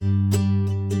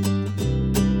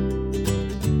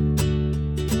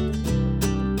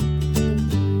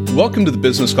Welcome to the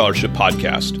Business Scholarship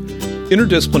Podcast,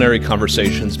 interdisciplinary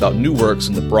conversations about new works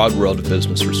in the broad world of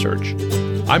business research.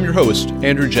 I'm your host,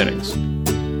 Andrew Jennings.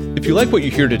 If you like what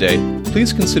you hear today,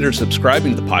 please consider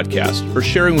subscribing to the podcast or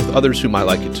sharing with others who might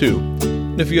like it too.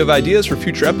 And if you have ideas for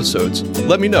future episodes,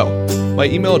 let me know. My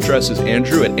email address is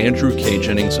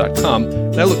andrew@andrewkjennings.com,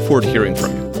 and I look forward to hearing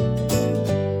from you.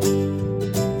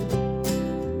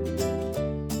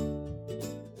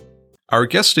 Our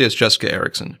guest today is Jessica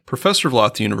Erickson, professor of law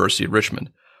at the University of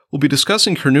Richmond. We'll be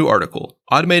discussing her new article,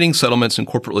 Automating Settlements in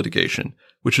Corporate Litigation,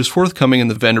 which is forthcoming in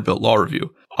the Vanderbilt Law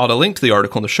Review. I'll add a link to the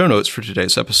article in the show notes for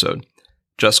today's episode.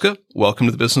 Jessica, welcome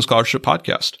to the Business Scholarship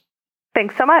Podcast.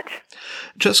 Thanks so much.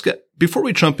 Jessica, before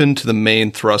we jump into the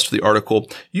main thrust of the article,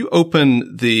 you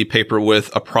open the paper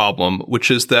with a problem, which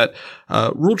is that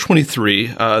Rule 23,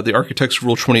 the architects of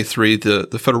Rule 23,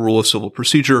 the Federal Rule of Civil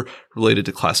Procedure related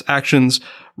to class actions,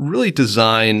 really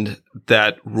designed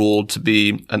that rule to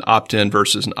be an opt-in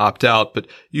versus an opt-out. But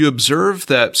you observe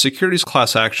that securities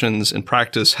class actions in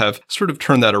practice have sort of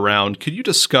turned that around. Could you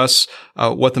discuss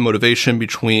what the motivation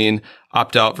between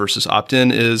opt-out versus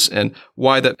opt-in is and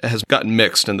why that has gotten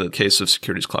mixed in the case of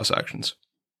securities class actions?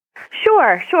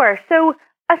 Sure. So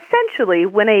essentially,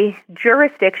 when a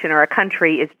jurisdiction or a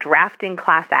country is drafting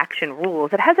class action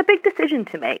rules, it has a big decision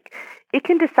to make. It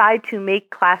can decide to make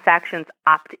class actions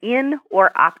opt-in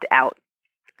or opt-out.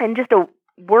 And just a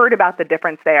word about the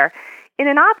difference there. In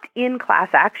an opt-in class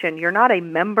action, you're not a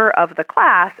member of the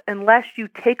class unless you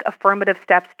take affirmative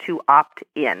steps to opt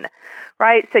in,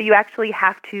 right? So you actually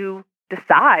have to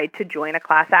decide to join a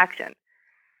class action.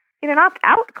 In an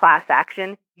opt-out class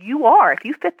action, you are, if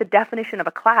you fit the definition of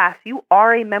a class, you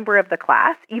are a member of the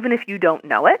class, even if you don't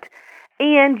know it.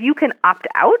 And you can opt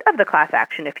out of the class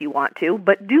action if you want to,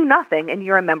 but do nothing and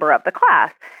you're a member of the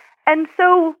class. And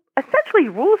so essentially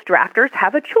rules drafters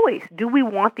have a choice. Do we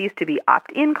want these to be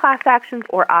opt-in class actions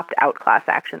or opt-out class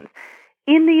actions?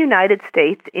 In the United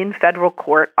States, in federal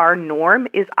court, our norm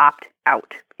is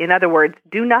opt-out. In other words,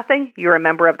 do nothing, you're a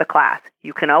member of the class.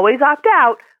 You can always opt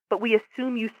out, but we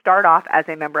assume you start off as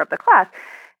a member of the class.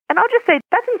 And I'll just say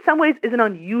that in some ways is an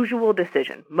unusual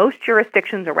decision. Most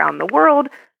jurisdictions around the world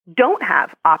don't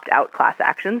have opt-out class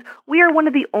actions. We are one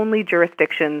of the only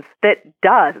jurisdictions that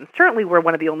does, and certainly we're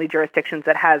one of the only jurisdictions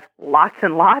that has lots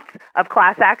and lots of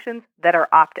class actions that are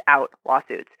opt-out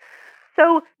lawsuits.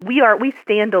 So we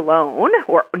stand alone,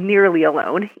 or nearly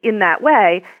alone, in that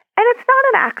way, and it's not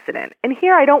an accident. And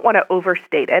here I don't want to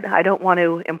overstate it. I don't want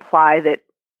to imply that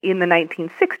in the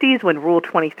 1960s, when Rule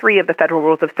 23 of the Federal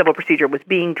Rules of Civil Procedure was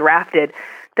being drafted,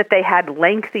 that they had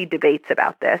lengthy debates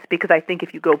about this, because I think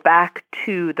if you go back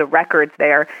to the records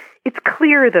there, it's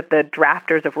clear that the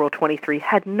drafters of Rule 23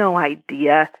 had no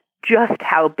idea just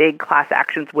how big class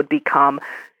actions would become.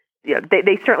 You know,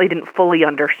 they certainly didn't fully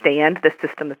understand the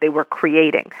system that they were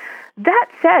creating. That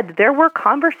said, there were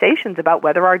conversations about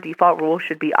whether our default rule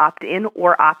should be opt-in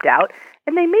or opt-out,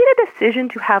 and they made a decision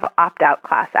to have opt-out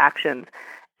class actions.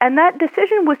 And that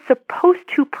decision was supposed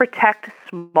to protect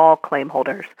small claim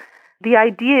holders. The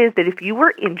idea is that if you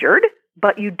were injured,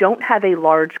 but you don't have a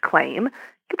large claim,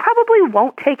 you probably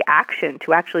won't take action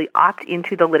to actually opt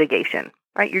into the litigation,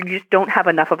 right? You just don't have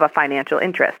enough of a financial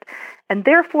interest. And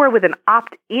therefore, with an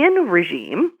opt-in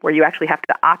regime, where you actually have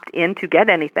to opt in to get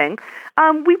anything,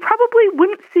 we probably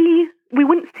wouldn't see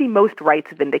most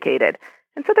rights vindicated.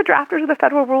 And so the drafters of the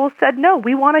federal rules said, no,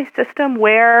 we want a system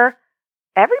where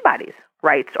everybody's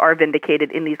rights are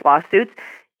vindicated in these lawsuits,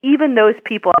 even those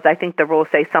people, as I think the rules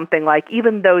say something like,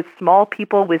 even those small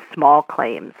people with small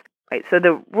claims. Right? So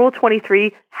the Rule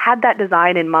 23 had that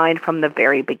design in mind from the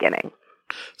very beginning.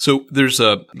 So there's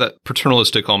that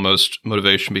paternalistic almost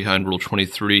motivation behind Rule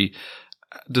 23.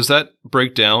 Does that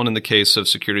break down in the case of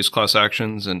securities class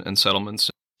actions and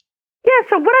settlements? Yeah,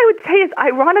 so what I would say is,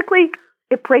 ironically,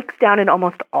 it breaks down in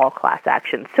almost all class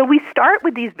actions. So we start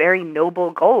with these very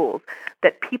noble goals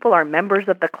that people are members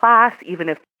of the class, even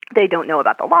if they don't know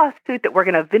about the lawsuit, that we're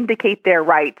going to vindicate their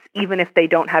rights, even if they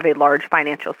don't have a large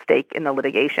financial stake in the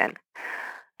litigation.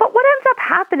 But what ends up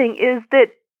happening is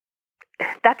that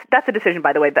that's a decision,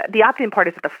 by the way. The opt-in part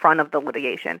is at the front of the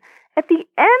litigation. At the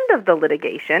end of the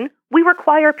litigation, we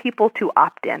require people to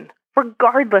opt in,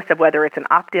 regardless of whether it's an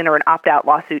opt-in or an opt-out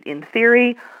lawsuit in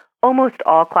theory. Almost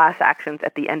all class actions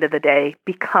at the end of the day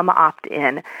become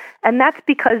opt-in. And that's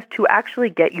because to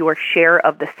actually get your share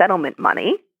of the settlement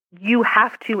money, you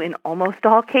have to, in almost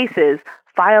all cases,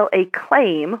 file a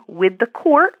claim with the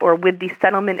court or with the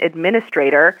settlement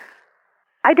administrator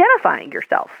identifying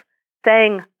yourself,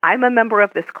 saying, I'm a member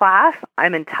of this class,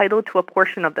 I'm entitled to a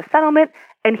portion of the settlement,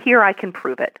 and here I can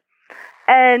prove it.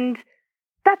 And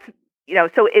that's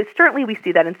certainly we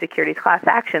see that in securities class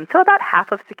actions. So about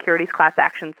half of securities class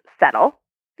actions settle.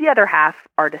 The other half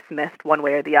are dismissed one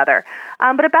way or the other.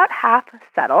 But about half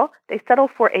settle. They settle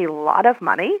for a lot of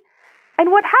money.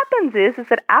 And what happens is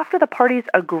that after the parties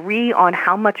agree on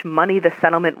how much money the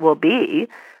settlement will be,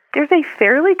 there's a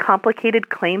fairly complicated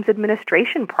claims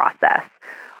administration process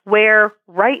where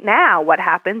right now what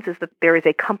happens is that there is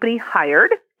a company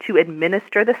hired to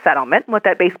administer the settlement. What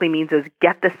that basically means is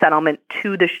get the settlement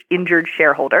to the injured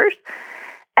shareholders.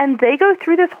 And they go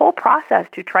through this whole process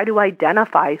to try to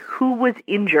identify who was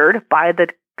injured by the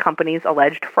company's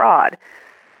alleged fraud.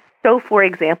 So, for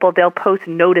example, they'll post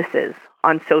notices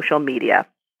on social media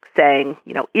saying,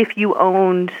 if you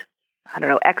owned,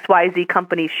 XYZ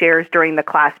company shares during the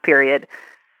class period,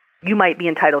 you might be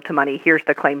entitled to money. Here's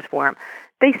the claims form.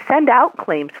 They send out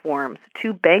claims forms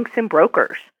to banks and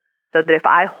brokers so that if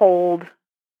I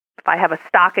have a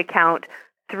stock account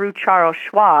through Charles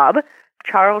Schwab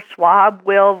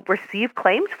will receive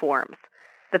claims forms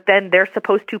that then they're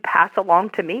supposed to pass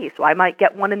along to me. So I might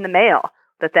get one in the mail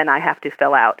that then I have to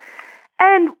fill out.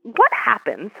 And what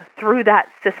happens through that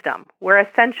system where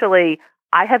essentially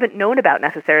I haven't known about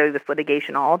necessarily this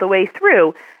litigation all the way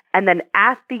through, and then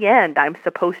at the end I'm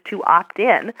supposed to opt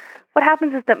in, what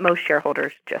happens is that most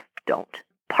shareholders just don't.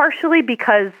 Partially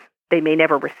because they may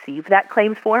never receive that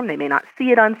claims form. They may not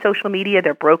see it on social media.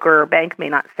 Their broker or bank may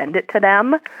not send it to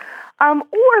them.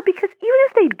 Or because even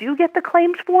if they do get the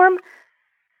claims form,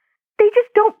 they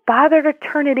just don't bother to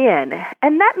turn it in.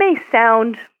 And that may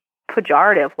sound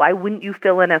pejorative. Why wouldn't you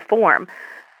fill in a form?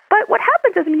 But what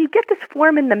happens is when you get this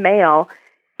form in the mail,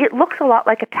 it looks a lot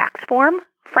like a tax form.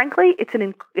 Frankly,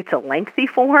 it's a lengthy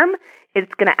form.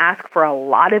 It's going to ask for a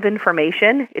lot of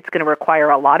information. It's going to require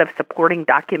a lot of supporting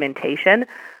documentation.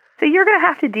 So you're going to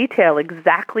have to detail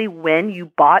exactly when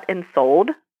you bought and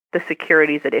sold the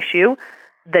securities at issue,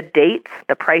 the dates,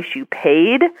 the price you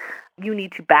paid. You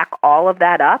need to back all of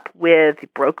that up with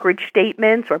brokerage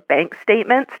statements or bank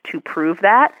statements to prove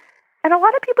that. And a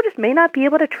lot of people just may not be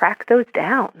able to track those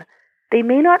down. They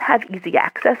may not have easy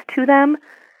access to them.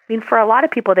 For a lot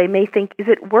of people, they may think, is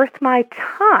it worth my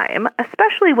time?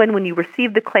 Especially when you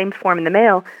receive the claims form in the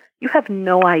mail, you have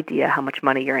no idea how much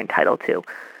money you're entitled to.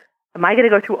 Am I going to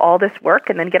go through all this work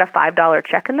and then get a $5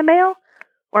 check in the mail?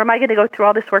 Or am I going to go through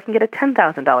all this work and get a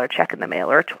 $10,000 check in the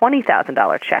mail or a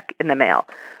 $20,000 check in the mail?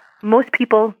 Most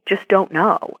people just don't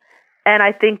know. And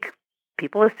I think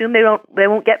people assume they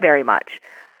won't get very much.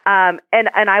 And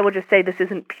I will just say this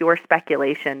isn't pure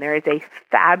speculation. There is a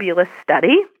fabulous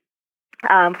study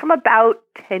from about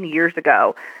 10 years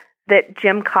ago that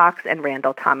Jim Cox and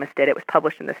Randall Thomas did. It was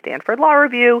published in the Stanford Law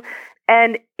Review,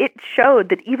 and it showed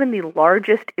that even the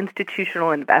largest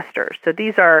institutional investors, so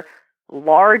these are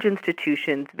large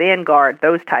institutions, Vanguard,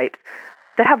 those types,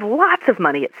 that have lots of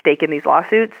money at stake in these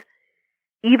lawsuits,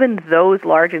 even those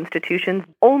large institutions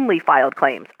only filed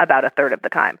claims about a third of the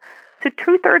time. So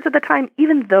 2/3 of the time,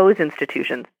 even those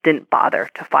institutions didn't bother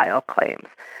to file claims.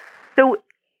 So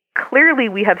clearly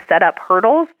we have set up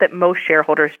hurdles that most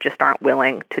shareholders just aren't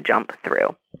willing to jump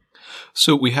through.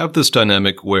 So we have this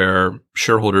dynamic where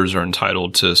shareholders are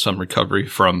entitled to some recovery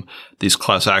from these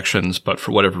class actions, but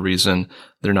for whatever reason,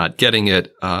 they're not getting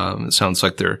it. It sounds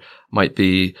like there might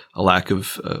be a lack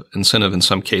of incentive in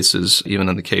some cases, even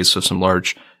in the case of some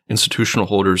large institutional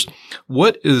holders.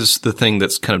 What is the thing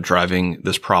that's kind of driving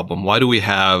this problem? Why do we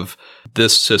have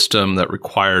this system that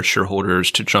requires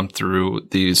shareholders to jump through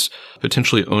these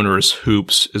potentially onerous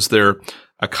hoops? Is there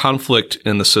a conflict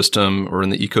in the system or in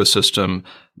the ecosystem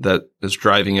that is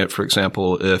driving it? For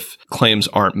example, if claims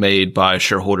aren't made by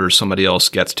shareholders, somebody else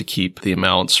gets to keep the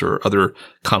amounts, or other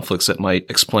conflicts that might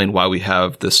explain why we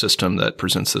have this system that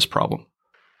presents this problem?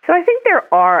 So I think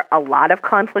there are a lot of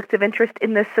conflicts of interest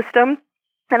in this system,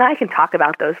 and I can talk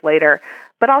about those later.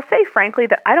 But I'll say frankly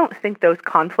that I don't think those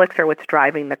conflicts are what's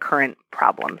driving the current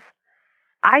problems.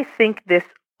 I think this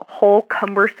whole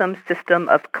cumbersome system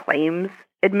of claims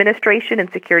administration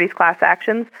and securities class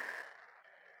actions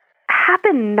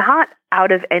happen not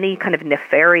out of any kind of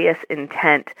nefarious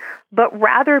intent, but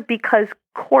rather because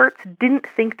courts didn't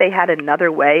think they had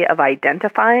another way of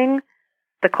identifying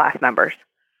the class members.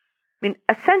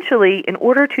 Essentially, in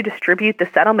order to distribute the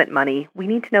settlement money, we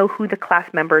need to know who the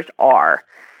class members are.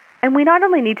 And we not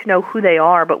only need to know who they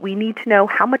are, but we need to know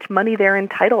how much money they're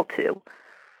entitled to,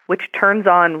 which turns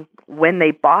on when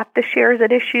they bought the shares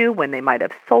at issue, when they might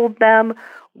have sold them,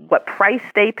 what price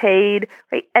they paid,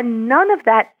 right? And none of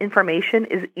that information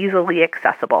is easily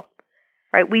accessible,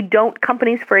 right?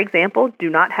 Companies, for example, do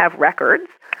not have records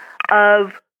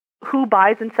of who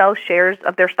buys and sells shares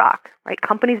of their stock, right?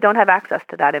 Companies don't have access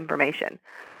to that information.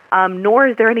 nor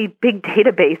is there any big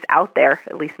database out there,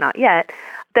 at least not yet,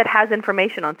 that has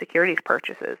information on securities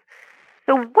purchases.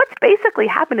 So what's basically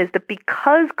happened is that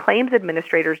because claims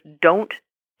administrators don't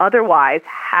otherwise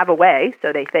have a way,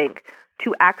 so they think,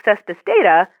 to access this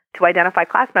data to identify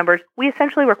class members, we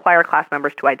essentially require class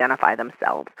members to identify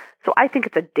themselves. So I think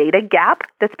it's a data gap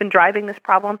that's been driving this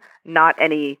problem, not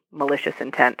any malicious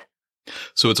intent.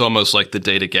 So it's almost like the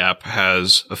data gap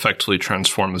has effectively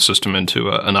transformed the system into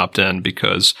an opt-in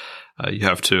because you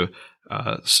have to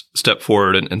step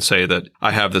forward and say that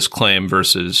I have this claim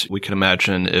versus we can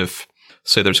imagine if,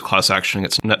 say, there's a class action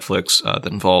against Netflix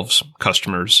that involves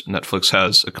customers. Netflix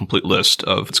has a complete list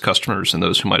of its customers and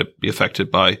those who might be affected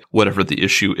by whatever the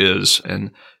issue is,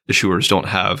 and issuers don't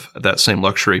have that same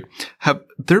luxury. Have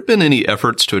there been any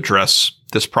efforts to address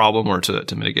this problem or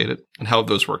to mitigate it? And how have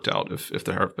those worked out, if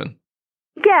there have been?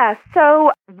 Yeah,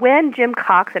 so when Jim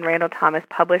Cox and Randall Thomas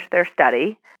published their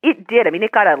study, it did.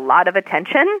 It got a lot of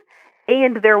attention,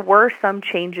 and there were some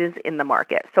changes in the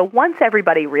market. So once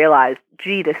everybody realized,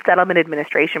 gee, the settlement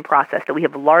administration process that we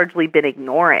have largely been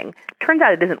ignoring, turns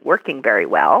out it isn't working very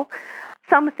well,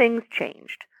 some things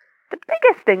changed. The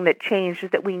biggest thing that changed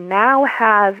is that we now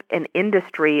have an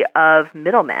industry of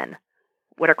middlemen,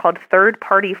 what are called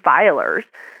third-party filers,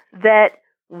 that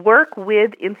work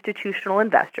with institutional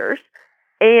investors.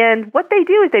 And what they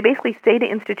do is they basically say to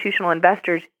institutional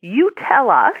investors, you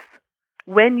tell us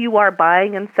when you are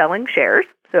buying and selling shares,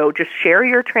 so just share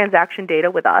your transaction data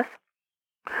with us.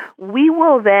 We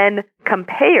will then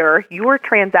compare your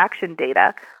transaction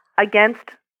data against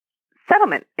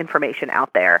settlement information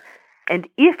out there. And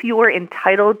if you are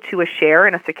entitled to a share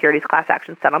in a securities class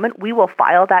action settlement, we will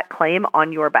file that claim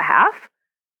on your behalf,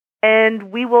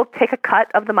 and we will take a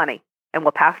cut of the money, and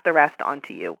we'll pass the rest on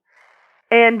to you.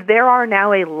 And there are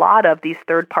now a lot of these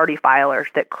third-party filers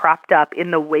that cropped up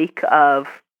in the wake of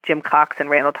Jim Cox and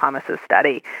Randall Thomas's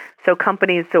study. So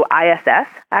ISS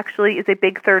actually is a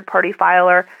big third-party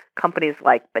filer. Companies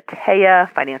like Batea,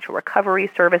 Financial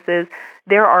Recovery Services.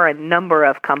 There are a number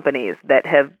of companies that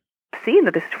have seen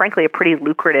that this is frankly a pretty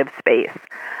lucrative space.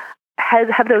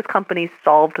 Have those companies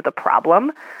solved the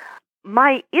problem?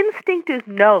 My instinct is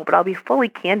no, but I'll be fully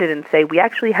candid and say we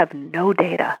actually have no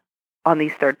data on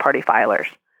these third-party filers.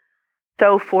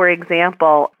 So, for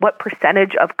example, what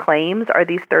percentage of claims are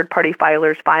these third-party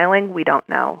filers filing? We don't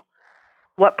know.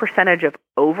 What percentage of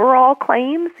overall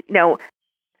claims?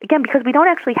 Again, because we don't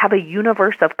actually have a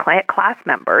universe of class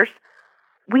members,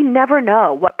 we never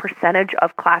know what percentage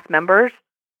of class members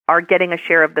are getting a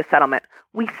share of the settlement.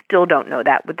 We still don't know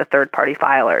that with the third-party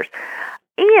filers.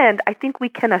 And I think we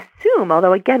can assume,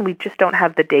 although again, we just don't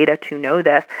have the data to know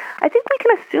this, I think we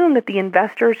can assume that the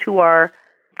investors who are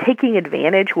taking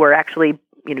advantage, who are actually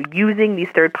using these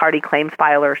third-party claims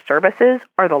filer services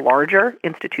are the larger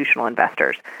institutional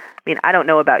investors. I don't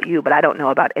know about you, but I don't know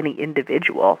about any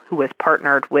individual who has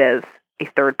partnered with a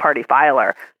third-party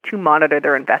filer to monitor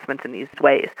their investments in these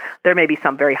ways. There may be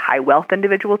some very high-wealth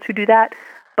individuals who do that,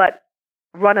 but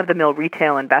run-of-the-mill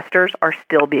retail investors are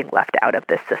still being left out of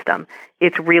this system.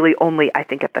 It's really only, I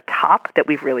think, at the top that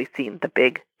we've really seen the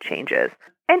big changes.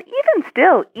 And even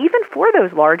still, even for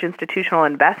those large institutional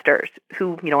investors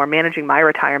who, are managing my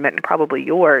retirement and probably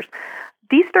yours,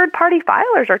 these third-party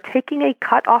filers are taking a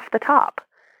cut off the top.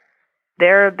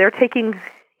 They're taking,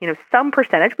 some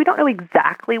percentage. We don't know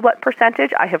exactly what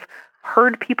percentage. I have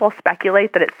heard people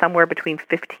speculate that it's somewhere between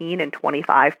 15 and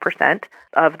 25%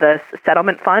 of the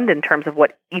settlement fund in terms of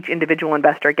what each individual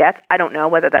investor gets. I don't know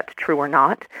whether that's true or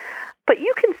not. But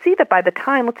you can see that by the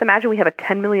time, let's imagine we have a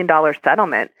 $10 million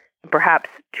settlement, perhaps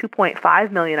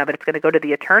 $2.5 million of it's going to go to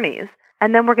the attorneys,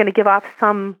 and then we're going to give off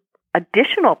some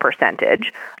additional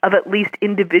percentage of at least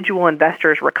individual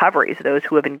investors' recoveries, those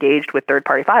who have engaged with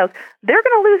third-party files. They're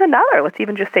going to lose another, let's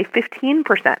even just say 15%.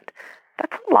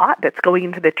 That's a lot that's going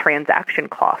into the transaction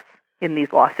costs in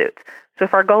these lawsuits. So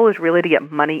if our goal is really to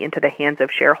get money into the hands of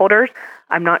shareholders,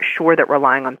 I'm not sure that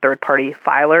relying on third-party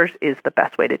filers is the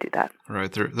best way to do that.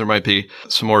 Right. There might be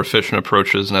some more efficient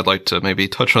approaches, and I'd like to maybe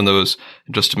touch on those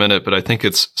in just a minute. But I think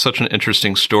it's such an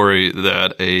interesting story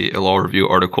that a law review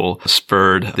article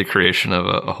spurred the creation of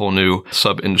a whole new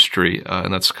sub-industry.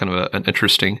 And that's kind of an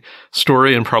interesting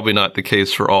story, and probably not the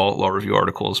case for all law review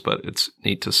articles, but it's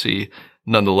neat to see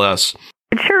nonetheless.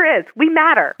 It sure is. We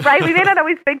matter, right? We may not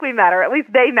always think we matter. At least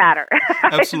they matter.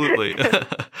 Absolutely.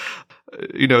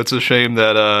 It's a shame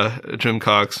that Jim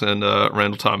Cox and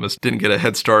Randall Thomas didn't get a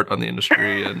head start on the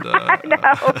industry. And I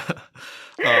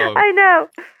know. I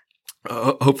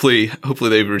know. Hopefully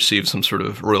they've received some sort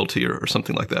of royalty or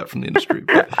something like that from the industry.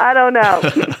 I don't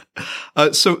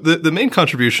know. So the main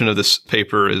contribution of this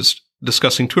paper is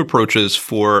discussing two approaches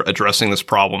for addressing this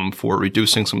problem, for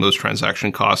reducing some of those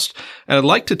transaction costs. And I'd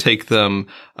like to take them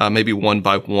maybe one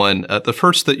by one. The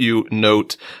first that you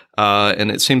note,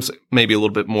 and it seems maybe a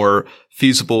little bit more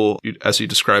feasible, as you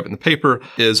describe in the paper,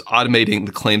 is automating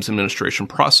the claims administration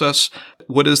process.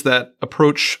 What is that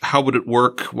approach? How would it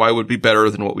work? Why would it be better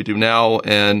than what we do now?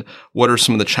 And what are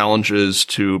some of the challenges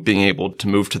to being able to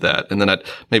move to that? And then I'd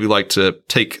maybe like to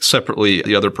take separately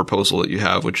the other proposal that you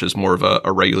have, which is more of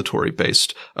a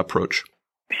regulatory-based approach.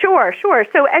 Sure.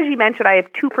 So as you mentioned, I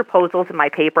have two proposals in my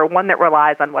paper, one that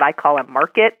relies on what I call a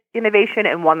market innovation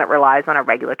and one that relies on a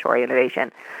regulatory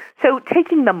innovation. So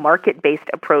taking the market-based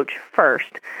approach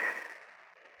first,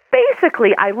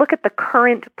 basically I look at the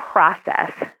current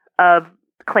process of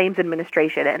claims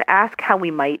administration and ask how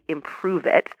we might improve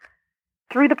it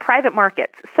through the private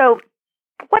markets. So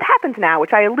what happens now,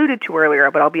 which I alluded to earlier,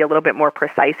 but I'll be a little bit more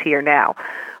precise here now.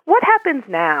 What happens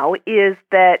now is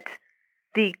that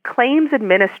the claims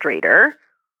administrator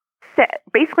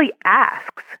basically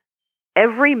asks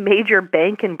every major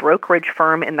bank and brokerage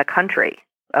firm in the country,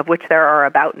 of which there are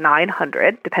about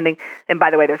 900, depending, and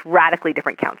by the way, there's radically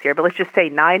different counts here, but let's just say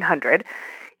 900.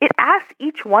 It asks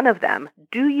each one of them,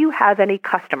 do you have any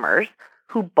customers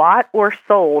who bought or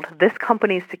sold this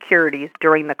company's securities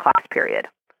during the class period?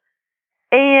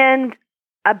 And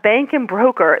a bank and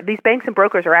broker, these banks and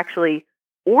brokers are actually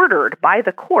ordered by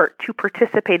the court to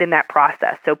participate in that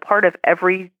process. So part of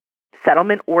every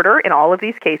settlement order in all of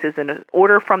these cases, an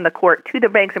order from the court to the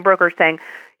banks and brokers saying,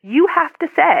 you have to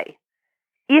say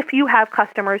if you have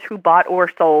customers who bought or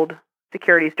sold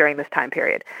securities during this time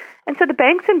period. And so the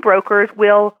banks and brokers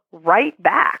will write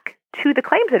back to the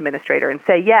claims administrator and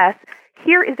say, yes,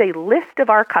 here is a list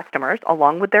of our customers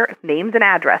along with their names and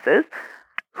addresses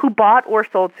who bought or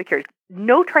sold securities.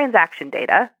 No transaction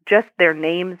data, just their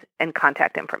names and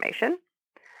contact information.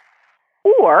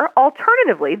 Or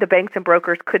alternatively, the banks and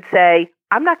brokers could say,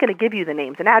 I'm not going to give you the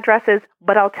names and addresses,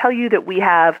 but I'll tell you that we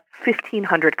have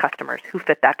 1,500 customers who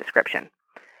fit that description.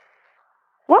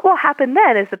 What will happen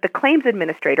then is that the claims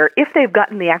administrator, if they've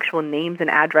gotten the actual names and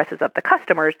addresses of the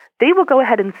customers, they will go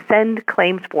ahead and send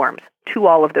claims forms to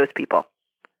all of those people.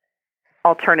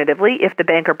 Alternatively, if the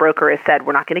bank or broker has said,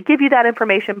 we're not going to give you that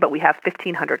information, but we have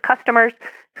 1,500 customers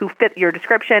who fit your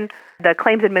description, the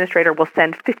claims administrator will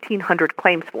send 1,500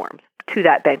 claims forms to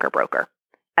that bank or broker.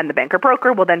 And the bank or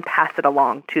broker will then pass it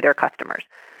along to their customers.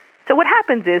 So what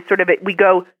happens is we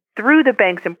go through the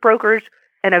banks and brokers,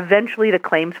 and eventually the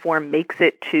claims form makes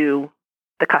it to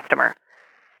the customer.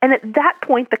 And at that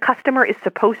point, the customer is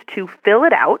supposed to fill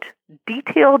it out,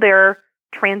 detail their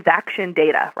transaction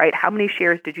data, right? How many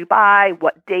shares did you buy?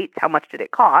 What dates? How much did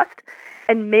it cost?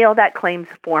 And mail that claims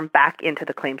form back into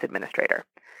the claims administrator.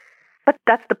 But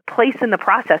that's the place in the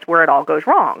process where it all goes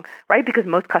wrong, right? Because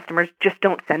most customers just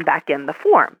don't send back in the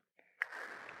form.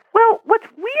 Well, what's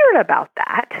weird about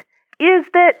that is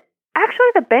that actually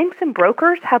the banks and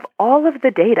brokers have all of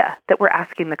the data that we're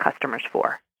asking the customers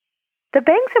for. The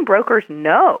banks and brokers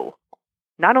know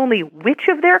not only which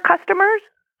of their customers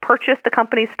purchased the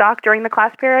company's stock during the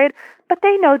class period, but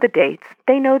they know the dates,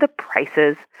 they know the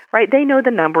prices, right? They know the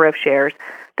number of shares.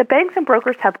 The banks and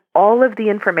brokers have all of the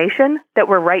information that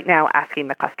we're right now asking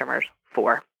the customers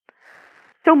for.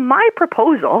 So my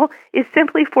proposal is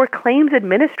simply for claims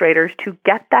administrators to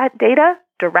get that data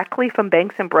directly from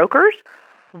banks and brokers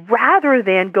rather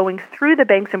than going through the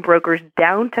banks and brokers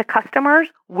down to customers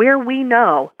where we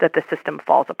know that the system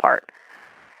falls apart.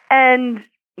 And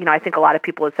I think a lot of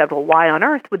people have said, well, why on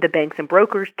earth would the banks and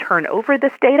brokers turn over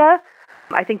this data?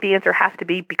 I think the answer has to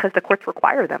be because the courts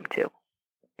require them to.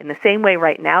 In the same way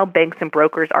right now, banks and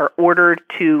brokers are ordered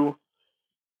to,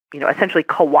 essentially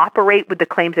cooperate with the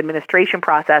claims administration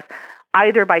process,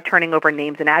 either by turning over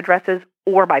names and addresses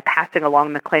or by passing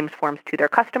along the claims forms to their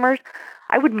customers.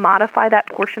 I would modify that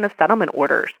portion of settlement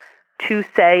orders to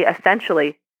say,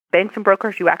 essentially, banks and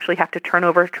brokers, you actually have to turn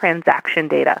over transaction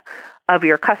data of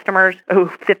your customers who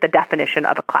fit the definition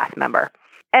of a class member.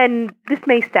 And this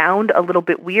may sound a little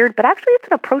bit weird, but actually it's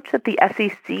an approach that the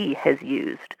SEC has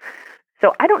used.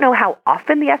 So I don't know how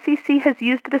often the SEC has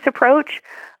used this approach,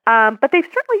 but they've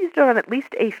certainly used it on at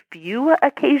least a few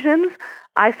occasions.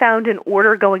 I found an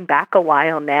order going back a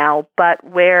while now, but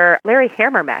where Larry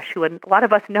Hammermesh, who a lot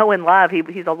of us know and love,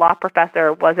 he's a law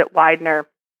professor, was at Widener,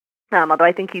 although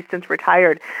I think he's since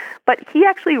retired, but he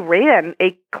actually ran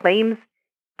a claims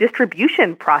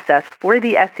distribution process for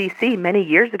the SEC many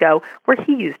years ago where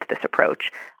he used this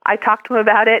approach. I talked to him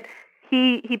about it.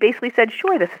 He basically said,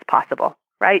 sure, this is possible,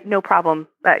 right? No problem.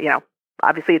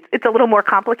 Obviously it's a little more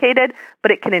complicated,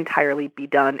 but it can entirely be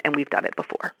done, and we've done it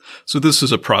before. So this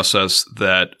is a process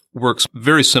that works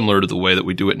very similar to the way that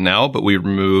we do it now, but we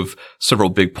remove several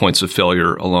big points of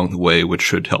failure along the way, which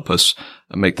should help us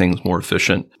make things more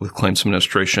efficient with claims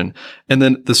administration. And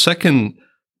then the second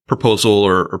proposal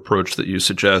or approach that you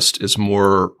suggest is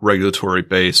more regulatory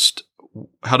based.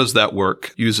 How does that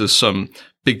work? Uses some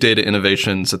big data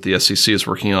innovations that the SEC is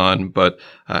working on, but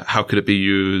how could it be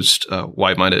used?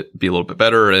 Why might it be a little bit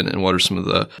better? And what are some of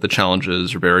the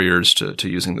challenges or barriers to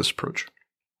using this approach?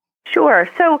 Sure.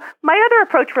 So my other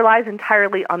approach relies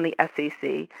entirely on the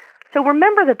SEC. So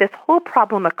remember that this whole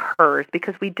problem occurs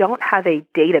because we don't have a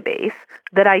database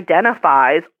that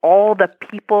identifies all the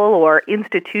people or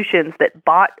institutions that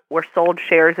bought or sold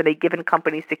shares in a given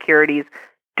company's securities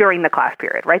during the class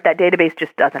period, right? That database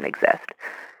just doesn't exist.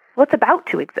 Well, it's about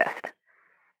to exist.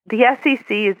 The SEC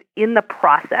is in the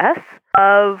process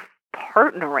of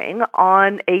partnering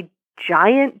on a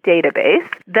giant database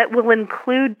that will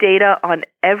include data on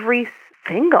every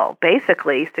single,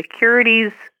 basically,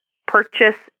 securities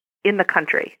purchase in the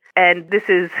country. And this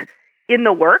is in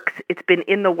the works. It's been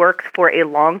in the works for a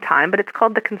long time, but it's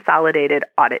called the Consolidated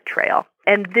Audit Trail.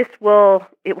 And it will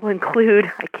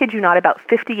include, I kid you not, about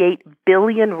 58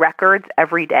 billion records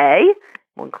every day. It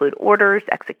will include orders,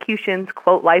 executions,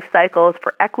 quote life cycles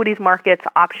for equities markets,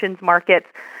 options markets,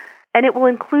 and it will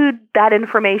include that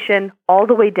information all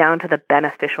the way down to the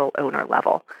beneficial owner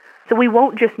level. So we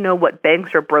won't just know what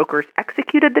banks or brokers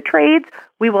executed the trades,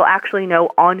 we will actually know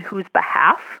on whose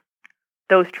behalf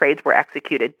those trades were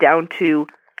executed, down to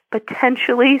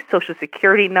potentially Social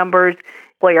Security numbers,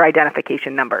 employer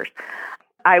identification numbers.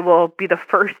 I will be the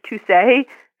first to say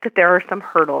that there are some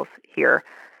hurdles here.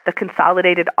 The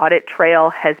Consolidated Audit Trail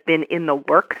has been in the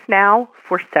works now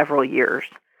for several years.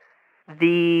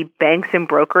 The banks and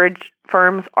brokerage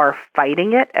firms are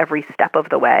fighting it every step of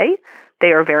the way.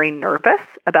 They are very nervous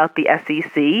about the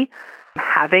SEC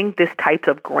having this type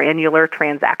of granular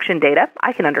transaction data.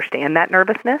 I can understand that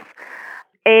nervousness.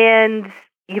 And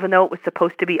even though it was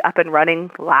supposed to be up and running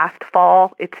last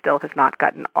fall, it still has not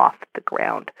gotten off the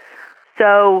ground.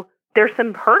 So there's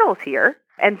some hurdles here.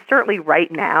 And certainly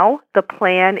right now, the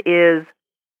plan is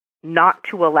not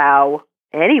to allow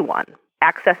anyone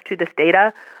access to this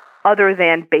data other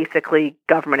than basically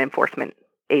government enforcement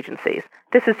agencies.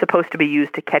 This is supposed to be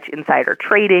used to catch insider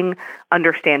trading,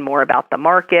 understand more about the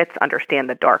markets, understand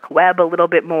the dark web a little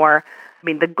bit more. I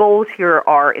mean, the goals here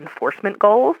are enforcement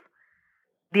goals.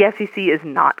 The SEC is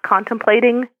not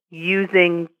contemplating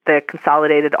using the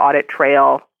Consolidated Audit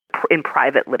Trail in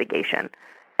private litigation.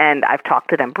 And I've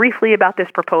talked to them briefly about this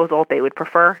proposal. They would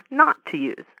prefer not to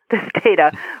use this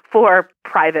data for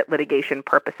private litigation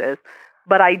purposes.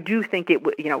 But I do think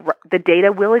the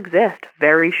data will exist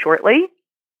very shortly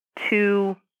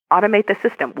to automate the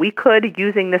system. We could,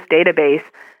 using this database,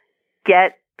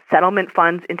 get settlement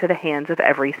funds into the hands of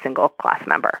every single class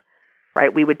member,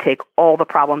 right? We would take all the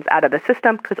problems out of the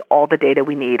system because all the data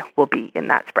we need will be in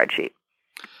that spreadsheet.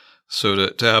 So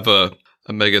to have a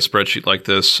mega spreadsheet like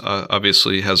this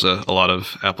obviously has a lot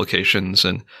of applications,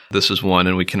 and this is one,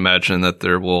 and we can imagine that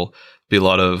there will be a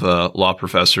lot of law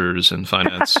professors and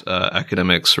finance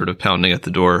academics sort of pounding at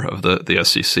the door of the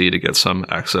SEC to get some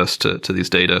access to these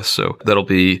data. So that'll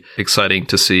be exciting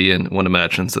to see, and one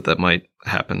imagines that might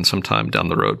happen sometime down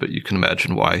the road, but you can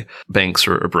imagine why banks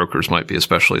or brokers might be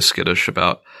especially skittish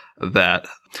about that.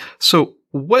 So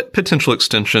what potential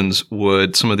extensions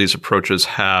would some of these approaches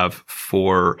have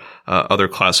for other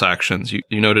class actions?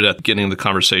 You noted at the beginning of the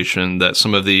conversation that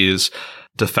some of these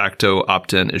de facto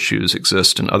opt-in issues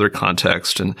exist in other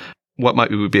contexts, and what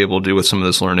might we be able to do with some of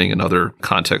this learning in other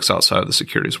contexts outside of the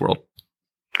securities world?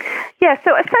 Yeah,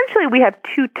 so essentially we have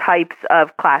two types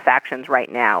of class actions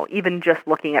right now, even just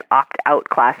looking at opt-out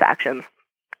class actions.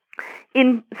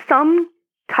 In some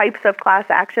types of class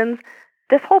actions,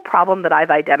 this whole problem that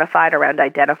I've identified around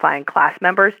identifying class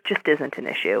members just isn't an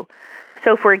issue.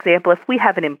 So, for example, if we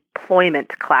have an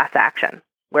employment class action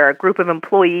where a group of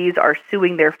employees are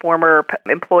suing their former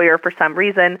employer for some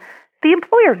reason, the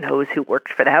employer knows who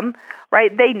worked for them,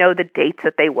 right? They know the dates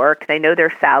that they worked, they know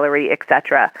their salary,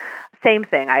 etc. Same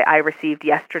thing. I received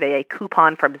yesterday a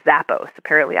coupon from Zappos.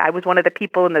 Apparently, I was one of the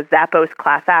people in the Zappos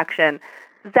class action.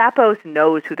 Zappos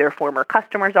knows who their former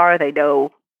customers are. They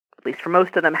know, at least for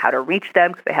most of them, how to reach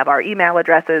them because they have our email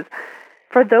addresses.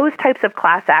 For those types of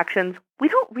class actions, we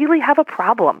don't really have a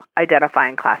problem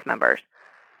identifying class members.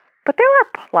 But there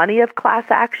are plenty of class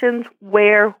actions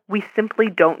where we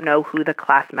simply don't know who the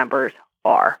class members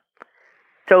are.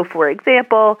 So, for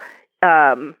example,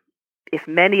 if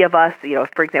many of us,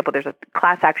 for example, there's a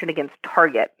class action against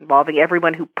Target involving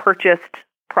everyone who purchased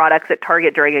products at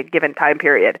Target during a given time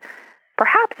period.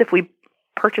 Perhaps if we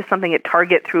purchased something at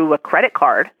Target through a credit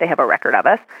card, they have a record of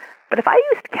us. But if I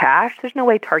used cash, there's no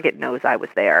way Target knows I was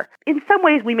there. In some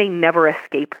ways, we may never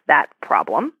escape that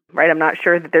problem, right? I'm not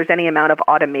sure that there's any amount of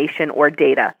automation or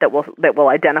data that will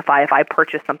identify if I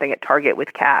purchase something at Target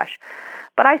with cash.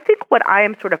 But I think what I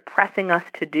am sort of pressing us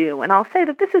to do, and I'll say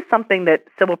that this is something that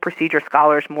civil procedure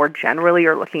scholars more generally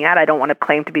are looking at. I don't want to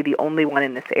claim to be the only one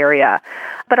in this area,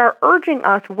 but are urging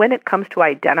us when it comes to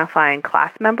identifying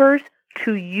class members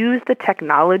to use the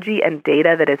technology and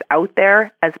data that is out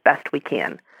there as best we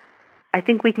can. I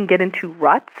think we can get into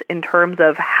ruts in terms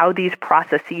of how these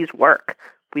processes work.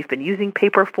 We've been using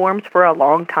paper forms for a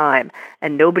long time,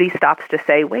 and nobody stops to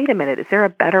say, wait a minute, is there a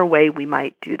better way we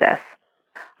might do this?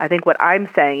 I think what I'm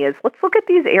saying is, let's look at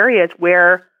these areas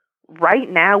where right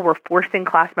now we're forcing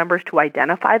class members to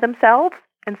identify themselves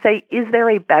and say, is there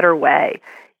a better way?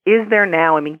 Is there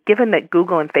now, given that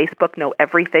Google and Facebook know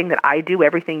everything that I do,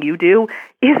 everything you do,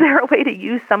 is there a way to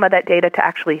use some of that data to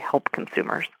actually help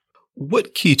consumers?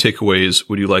 What key takeaways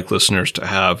would you like listeners to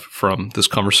have from this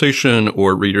conversation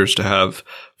or readers to have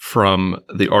from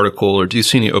the article? Or do you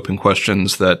see any open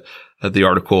questions that the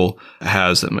article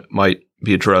has that might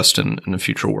be addressed in the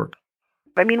future work?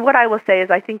 What I will say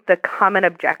is I think the common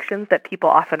objections that people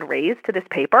often raise to this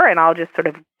paper, and I'll just sort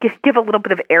of give a little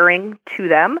bit of airing to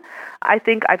them. I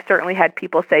think I've certainly had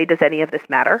people say, does any of this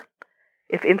matter?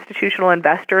 If institutional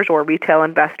investors or retail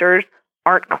investors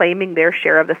aren't claiming their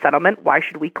share of the settlement, why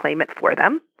should we claim it for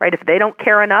them, right? If they don't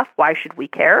care enough, why should we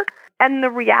care? And the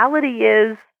reality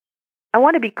is, I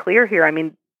want to be clear here.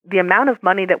 The amount of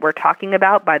money that we're talking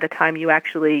about by the time you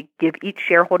actually give each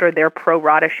shareholder their pro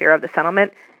rata share of the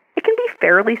settlement, it can be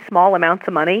fairly small amounts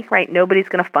of money, right? Nobody's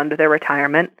going to fund their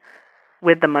retirement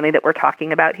with the money that we're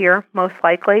talking about here, most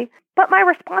likely. But my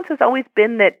response has always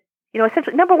been that,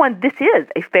 essentially, number one, this is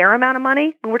a fair amount of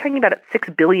money. We're talking about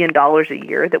 $6 billion a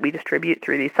year that we distribute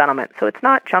through these settlements. So it's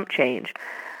not chump change.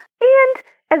 And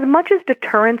as much as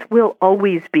deterrence will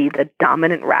always be the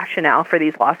dominant rationale for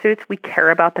these lawsuits, we care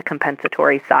about the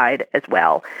compensatory side as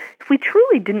well. If we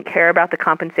truly didn't care about the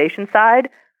compensation side,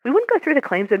 we wouldn't go through the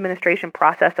claims administration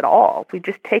process at all. We'd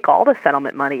just take all the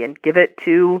settlement money and give it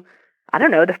to,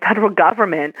 the federal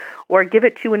government, or give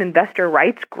it to an investor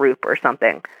rights group or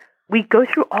something. We go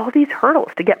through all these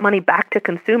hurdles to get money back to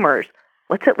consumers.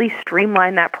 Let's at least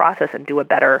streamline that process and do a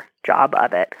better job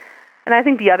of it. And I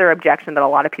think the other objection that a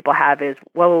lot of people have is,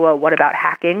 whoa, what about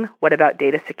hacking? What about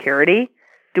data security?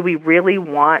 Do we really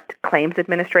want claims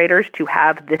administrators to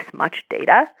have this much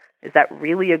data? Is that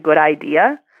really a good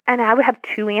idea? And I would have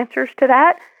two answers to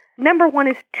that. Number one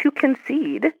is to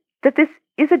concede that this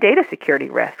is a data security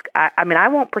risk. I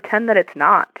won't pretend that it's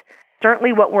not.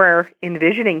 Certainly what we're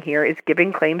envisioning here is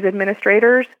giving claims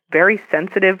administrators very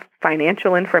sensitive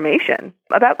financial information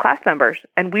about class members,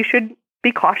 and we should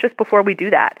be cautious before we do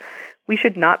that. We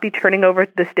should not be turning over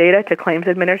this data to claims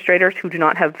administrators who do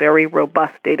not have very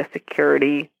robust data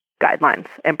security guidelines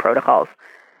and protocols.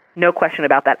 No question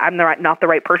about that. I'm not the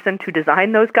right person to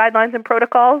design those guidelines and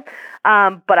protocols,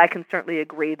 but I can certainly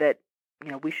agree that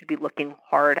we should be looking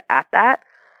hard at that.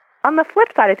 On the flip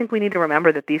side, I think we need to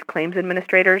remember that these claims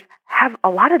administrators have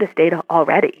a lot of this data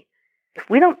already. If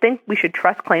we don't think we should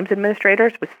trust claims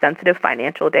administrators with sensitive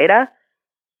financial data,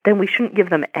 then we shouldn't give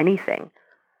them anything.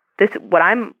 What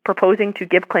I'm proposing to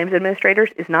give claims administrators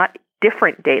is not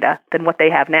different data than what they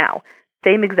have now.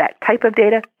 Same exact type of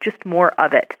data, just more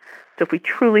of it. So if we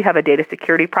truly have a data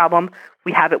security problem,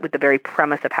 we have it with the very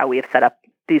premise of how we have set up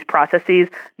these processes,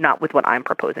 not with what I'm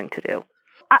proposing to do.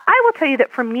 I will tell you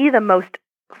that for me, the most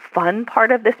fun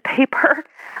part of this paper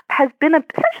has been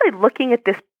essentially looking at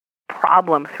this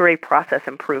problem through a process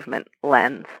improvement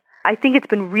lens. I think it's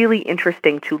been really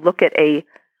interesting to look at a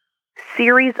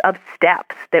series of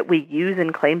steps that we use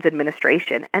in claims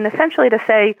administration and essentially to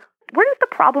say, where does the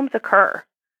problems occur,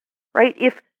 right?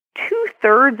 If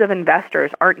 2/3 of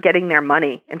investors aren't getting their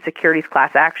money in securities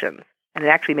class actions, and it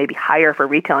actually may be higher for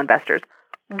retail investors,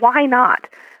 why not?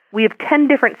 We have 10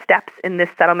 different steps in this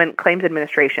settlement claims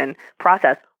administration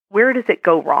process. Where does it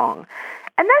go wrong?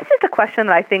 And that's just a question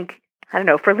that I think,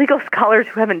 for legal scholars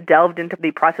who haven't delved into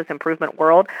the process improvement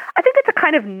world, I think it's a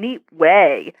kind of neat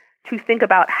way to think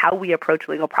about how we approach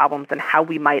legal problems and how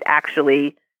we might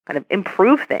actually kind of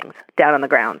improve things down on the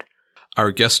ground.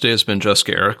 Our guest today has been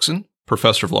Jessica Erickson,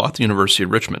 professor of law at the University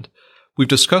of Richmond. We've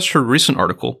discussed her recent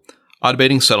article,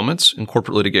 Automating Settlements in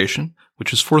Corporate Litigation,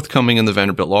 which is forthcoming in the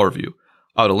Vanderbilt Law Review.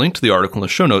 I'll add a link to the article in the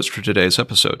show notes for today's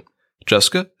episode.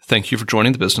 Jessica, thank you for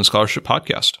joining the Business Scholarship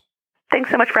Podcast. Thanks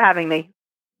so much for having me.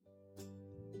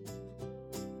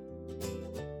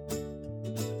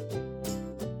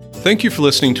 Thank you for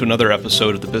listening to another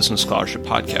episode of the Business Scholarship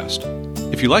Podcast.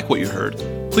 If you like what you heard,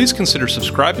 please consider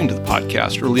subscribing to the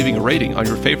podcast or leaving a rating on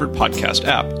your favorite podcast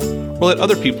app, or let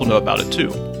other people know about it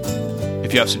too.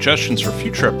 If you have suggestions for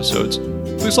future episodes,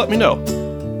 please let me know.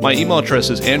 My email address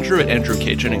is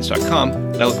andrew@andrewkjennings.com,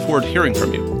 and I look forward to hearing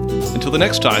from you. Until the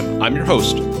next time, I'm your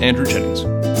host, Andrew Jennings.